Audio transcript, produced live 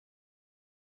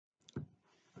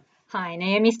Hi,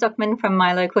 Naomi Stockman from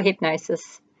my local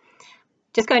Hypnosis.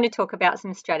 Just going to talk about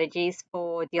some strategies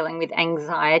for dealing with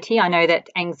anxiety. I know that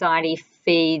anxiety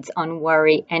feeds on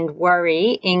worry and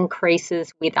worry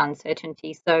increases with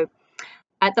uncertainty. So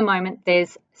at the moment,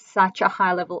 there's such a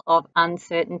high level of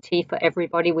uncertainty for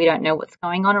everybody. We don't know what's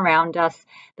going on around us.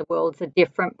 The world's a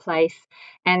different place.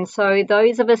 And so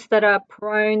those of us that are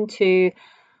prone to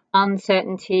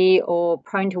uncertainty or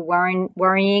prone to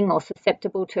worrying or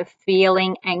susceptible to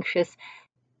feeling anxious,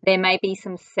 there may be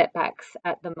some setbacks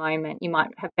at the moment. You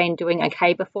might have been doing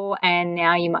okay before, and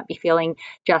now you might be feeling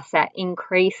just that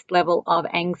increased level of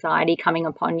anxiety coming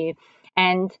upon you.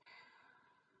 And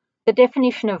the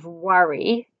definition of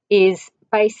worry is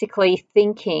basically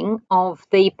thinking of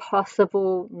the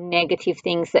possible negative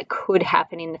things that could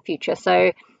happen in the future.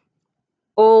 So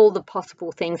all the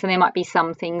possible things, and there might be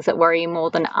some things that worry you more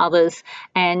than others,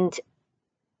 and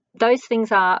those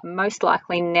things are most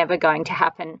likely never going to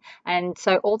happen. And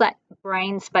so all that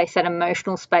brain space, that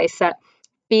emotional space, that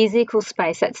physical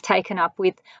space that's taken up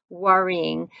with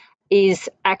worrying is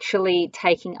actually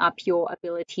taking up your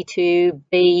ability to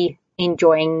be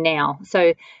enjoying now.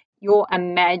 So your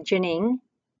imagining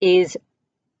is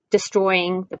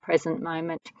destroying the present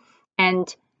moment.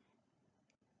 And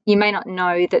you may not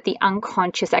know that the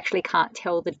unconscious actually can't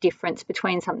tell the difference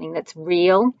between something that's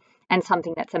real and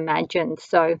something that's imagined.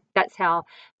 So that's how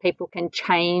people can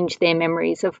change their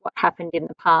memories of what happened in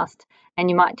the past. And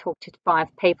you might talk to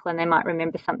 5 people and they might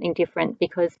remember something different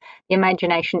because the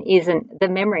imagination isn't, the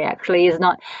memory actually is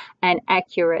not an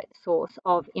accurate source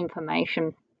of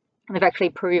information. And they've actually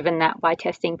proven that by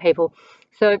testing people.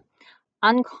 So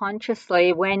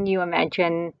unconsciously, when you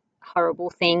imagine horrible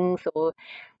things or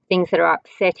things that are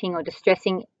upsetting or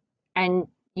distressing, and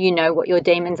you know what your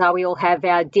demons are. We all have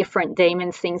our different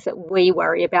demons, things that we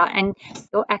worry about, and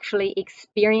you're actually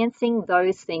experiencing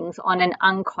those things on an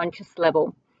unconscious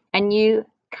level. And you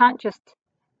can't just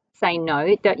say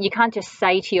no. You can't just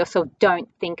say to yourself, don't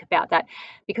think about that.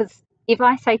 Because if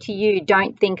I say to you,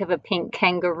 don't think of a pink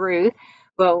kangaroo,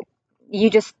 well, you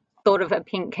just thought of a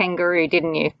pink kangaroo,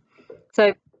 didn't you?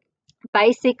 So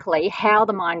basically, how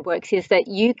the mind works is that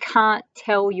you can't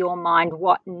tell your mind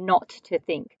what not to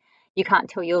think. You can't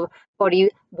tell your body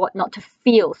what not to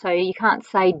feel. So you can't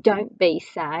say, don't be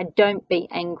sad, don't be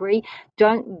angry,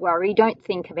 don't worry, don't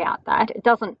think about that. It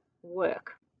doesn't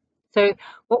work. So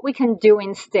what we can do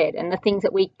instead, and the things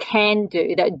that we can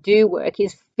do that do work,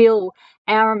 is fill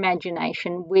our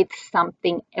imagination with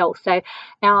something else. So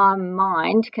our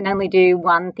mind can only do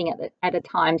one thing at a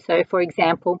time. So for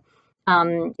example,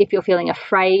 if you're feeling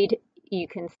afraid, you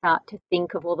can start to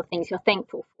think of all the things you're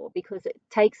thankful for, because it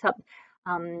takes up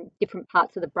different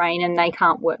parts of the brain and they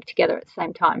can't work together at the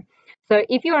same time. So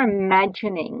if you're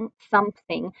imagining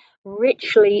something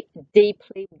richly,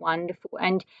 deeply wonderful,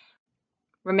 and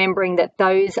remembering that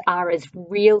those are as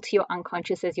real to your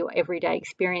unconscious as your everyday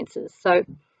experiences. So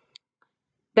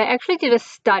they actually did a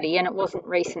study, and it wasn't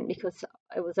recent because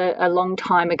it was a long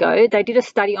time ago. They did a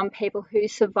study on people who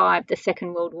survived the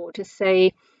Second World War to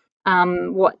see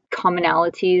what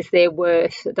commonalities there were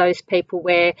for those people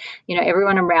where, you know,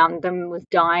 everyone around them was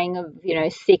dying of, you know,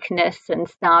 sickness and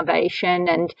starvation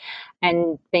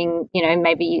and being, you know,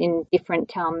 maybe in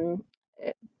different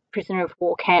prisoner of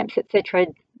war camps, etc.,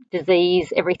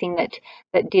 disease, everything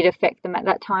that did affect them at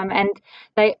that time. And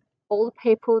all the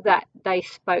people that they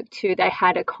spoke to, they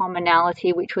had a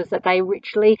commonality, which was that they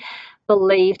richly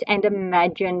believed and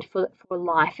imagined for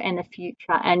life and the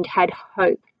future and had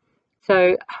hope.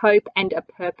 So hope and a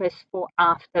purpose for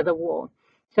after the war.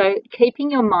 So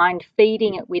keeping your mind,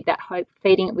 feeding it with that hope,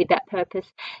 feeding it with that purpose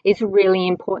is really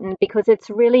important, because it's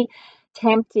really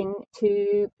tempting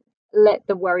to let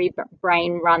the worry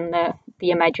brain run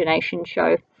the imagination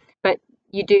show. But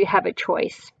you do have a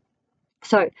choice.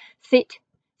 So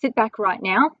sit back right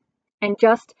now and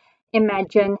just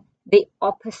imagine the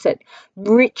opposite.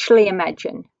 Richly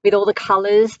imagine, with all the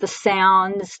colors, the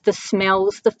sounds, the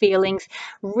smells, the feelings.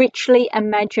 Richly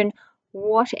imagine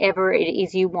whatever it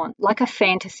is you want, like a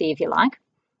fantasy, if you like.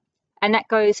 And that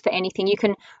goes for anything. You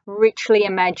can richly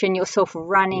imagine yourself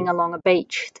running along a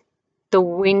beach, the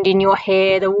wind in your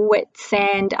hair, the wet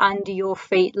sand under your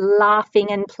feet,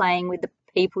 laughing and playing with the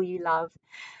people you love.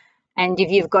 And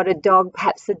if you've got a dog,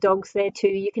 perhaps the dog's there too.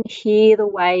 You can hear the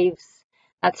waves.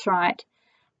 That's right.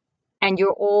 And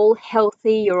you're all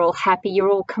healthy, you're all happy,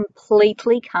 you're all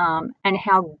completely calm. And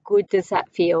how good does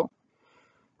that feel?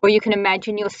 Or you can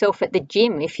imagine yourself at the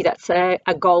gym, if that's a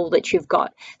goal that you've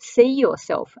got. See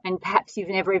yourself, and perhaps you've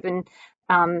never even,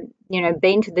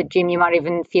 been to the gym. You might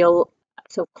even feel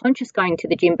self-conscious going to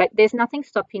the gym, but there's nothing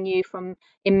stopping you from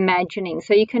imagining.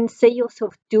 So you can see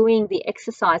yourself doing the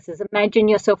exercises. Imagine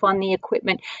yourself on the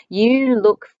equipment. You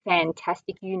look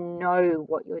fantastic. You know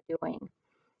what you're doing.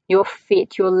 You're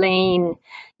fit, you're lean.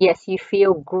 Yes, you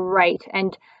feel great.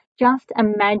 And just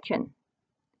imagine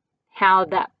how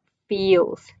that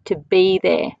feels to be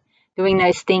there doing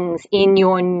those things in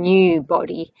your new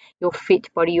body, your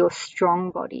fit body, your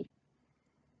strong body.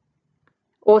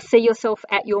 Or see yourself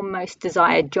at your most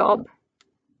desired job,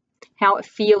 how it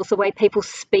feels, the way people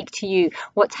speak to you,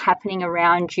 what's happening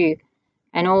around you,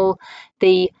 and all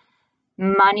the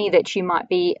money that you might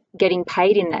be getting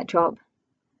paid in that job.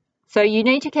 So you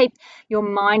need to keep your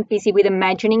mind busy with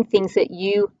imagining things that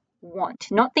you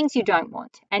want, not things you don't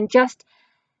want, and just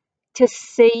to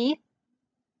see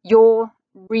your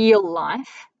real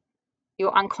life.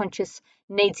 Your unconscious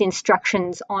needs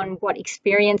instructions on what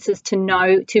experiences to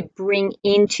know to bring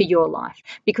into your life,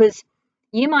 because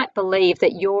you might believe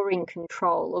that you're in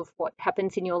control of what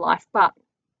happens in your life, but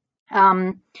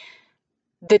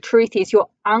the truth is your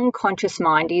unconscious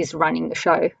mind is running the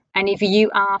show. And if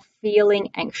you are feeling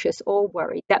anxious or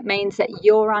worried, that means that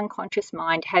your unconscious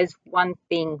mind has one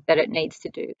thing that it needs to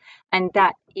do, and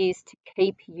that is to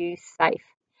keep you safe.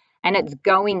 And it's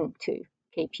going to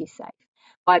keep you safe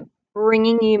by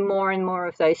bringing you more and more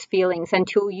of those feelings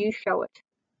until you show it.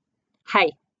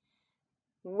 Hey,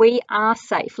 we are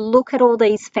safe. Look at all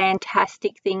these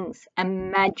fantastic things.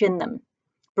 Imagine them.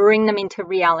 Bring them into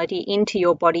reality, into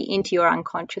your body, into your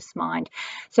unconscious mind.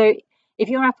 So if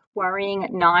you're up worrying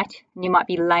at night and you might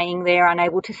be laying there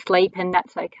unable to sleep, and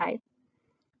that's okay,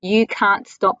 you can't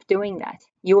stop doing that.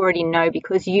 You already know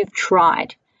because you've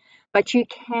tried. But you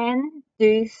can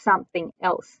do something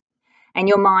else. And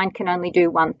your mind can only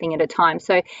do one thing at a time.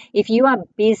 So if you are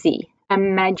busy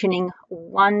imagining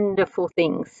wonderful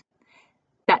things,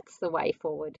 that's the way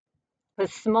forward.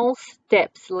 Because small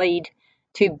steps lead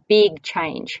to big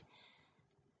change.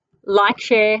 Like,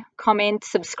 share, comment,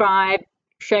 subscribe,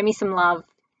 show me some love.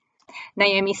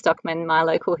 Naomi Stockman, My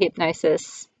Local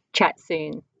Hypnosis. Chat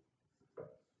soon.